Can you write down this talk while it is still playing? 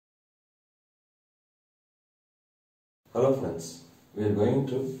Hello friends, we are going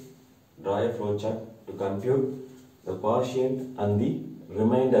to draw a flowchart to compute the quotient and the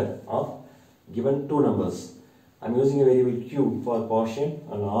remainder of given two numbers. I am using a variable q for quotient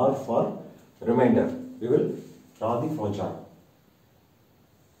and r for remainder. We will draw the flowchart.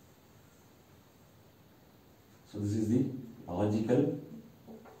 So this is the logical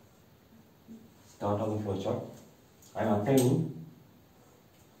start of the flowchart. I am obtaining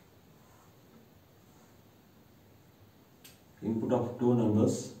input of two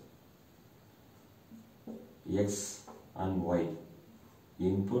numbers x and y.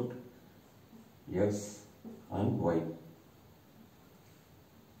 Input x and y.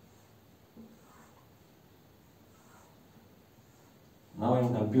 Now I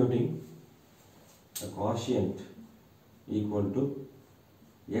am computing the quotient equal to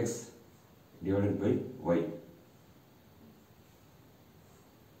x divided by y.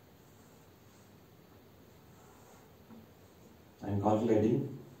 I am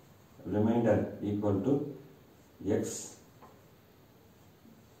calculating remainder equal to x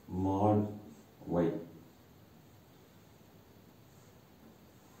mod y.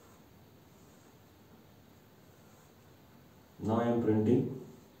 Now I am printing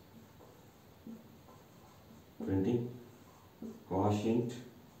quotient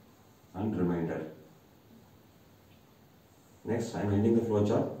and remainder. Next I am ending the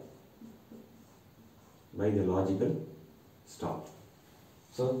flowchart by the logical start.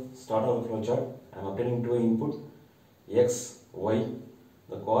 So start of the flowchart, I am obtaining two input x, y,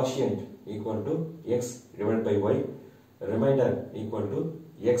 the quotient equal to x divided by y, remainder equal to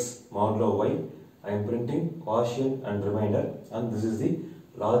x modulo y. I am printing quotient and remainder, and this is the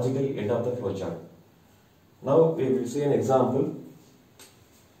logical end of the flowchart. Now we will see an example.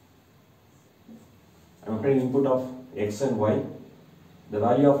 I am obtaining input of x and y. The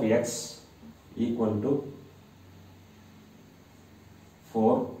value of x equal to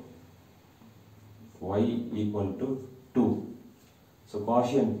 4, y equal to 2. So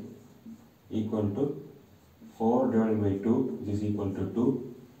quotient equal to 4 divided by 2, which is equal to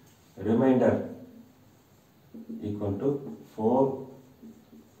 2. Remainder equal to 4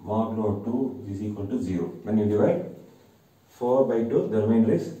 modulo 2, which is equal to 0. When you divide 4 by 2, the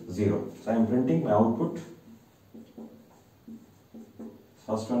remainder is 0. So I am printing my output.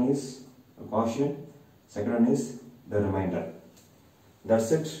 First one is the quotient, second one is the remainder.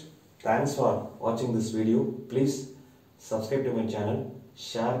 That's it. Thanks for watching this video. Please subscribe to my channel,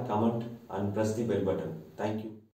 share, comment and press the bell button. Thank you.